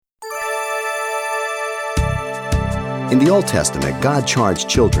In the Old Testament, God charged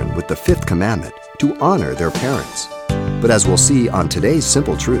children with the fifth commandment to honor their parents. But as we'll see on today's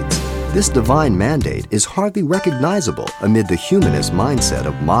Simple Truths, this divine mandate is hardly recognizable amid the humanist mindset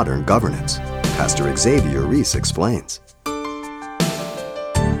of modern governance. Pastor Xavier Reese explains.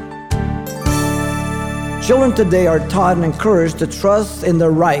 Children today are taught and encouraged to trust in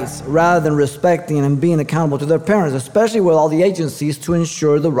their rights rather than respecting and being accountable to their parents, especially with all the agencies to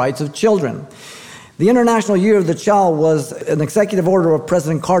ensure the rights of children. The International Year of the Child was an executive order of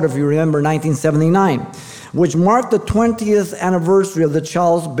President Carter, if you remember, 1979, which marked the 20th anniversary of the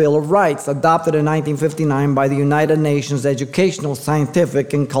Child's Bill of Rights, adopted in 1959 by the United Nations Educational,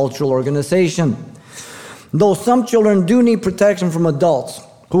 Scientific, and Cultural Organization. Though some children do need protection from adults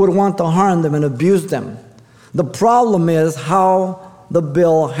who would want to harm them and abuse them, the problem is how the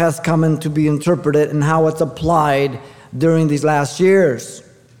bill has come in to be interpreted and how it's applied during these last years.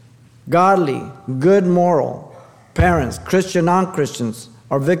 Godly, good moral parents, Christian, non-Christians,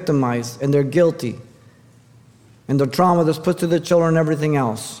 are victimized and they're guilty. And the trauma that's put to the children and everything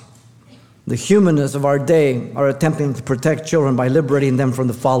else. The humanists of our day are attempting to protect children by liberating them from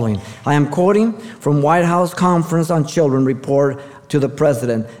the following. I am quoting from White House Conference on Children report to the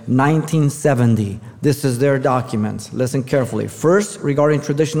President, 1970. This is their document. Listen carefully. First, regarding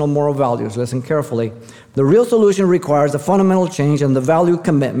traditional moral values, listen carefully. The real solution requires a fundamental change in the value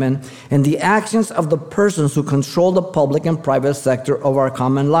commitment and the actions of the persons who control the public and private sector of our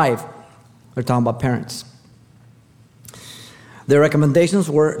common life. They're talking about parents. Their recommendations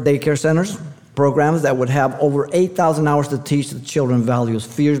were daycare centers, programs that would have over 8,000 hours to teach the children values,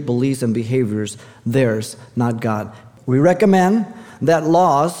 fears, beliefs, and behaviors, theirs, not God. We recommend that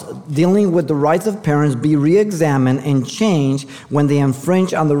laws dealing with the rights of parents be re-examined and changed when they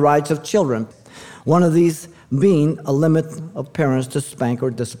infringe on the rights of children. One of these being a limit of parents to spank or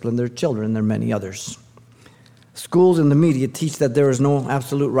discipline their children. There are many others. Schools and the media teach that there is no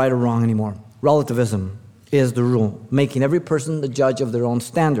absolute right or wrong anymore. Relativism is the rule, making every person the judge of their own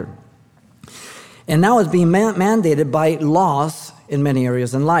standard. And now it's being mandated by laws in many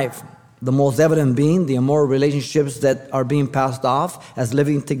areas in life. The most evident being the immoral relationships that are being passed off as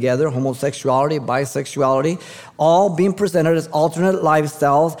living together, homosexuality, bisexuality, all being presented as alternate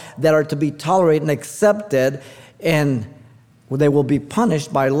lifestyles that are to be tolerated and accepted, and they will be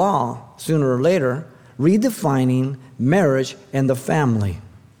punished by law sooner or later, redefining marriage and the family.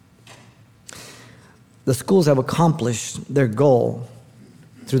 The schools have accomplished their goal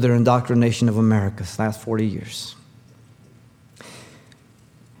through their indoctrination of America the last 40 years.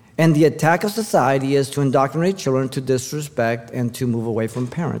 And the attack of society is to indoctrinate children to disrespect and to move away from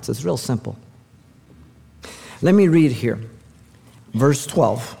parents. It's real simple. Let me read here. Verse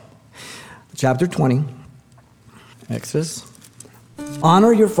 12, chapter 20, Exodus.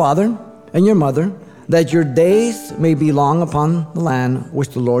 Honor your father and your mother, that your days may be long upon the land which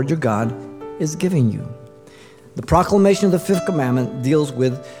the Lord your God is giving you. The proclamation of the fifth commandment deals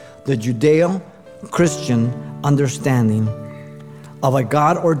with the Judeo-Christian understanding of a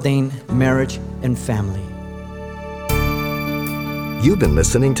God-ordained marriage and family. You've been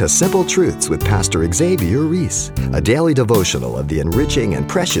listening to Simple Truths with Pastor Xavier Reese, a daily devotional of the enriching and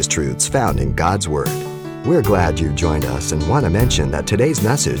precious truths found in God's Word. We're glad you joined us and want to mention that today's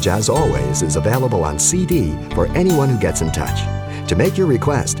message, as always, is available on CD for anyone who gets in touch. To make your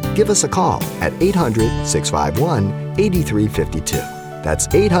request, give us a call at 800-651-8352. That's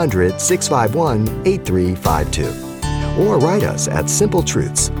 800-651-8352. Or write us at Simple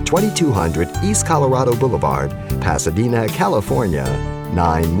Truths, 2200 East Colorado Boulevard, Pasadena, California,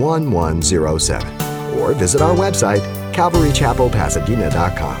 91107. Or visit our website,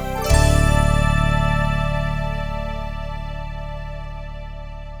 CalvaryChapelPasadena.com.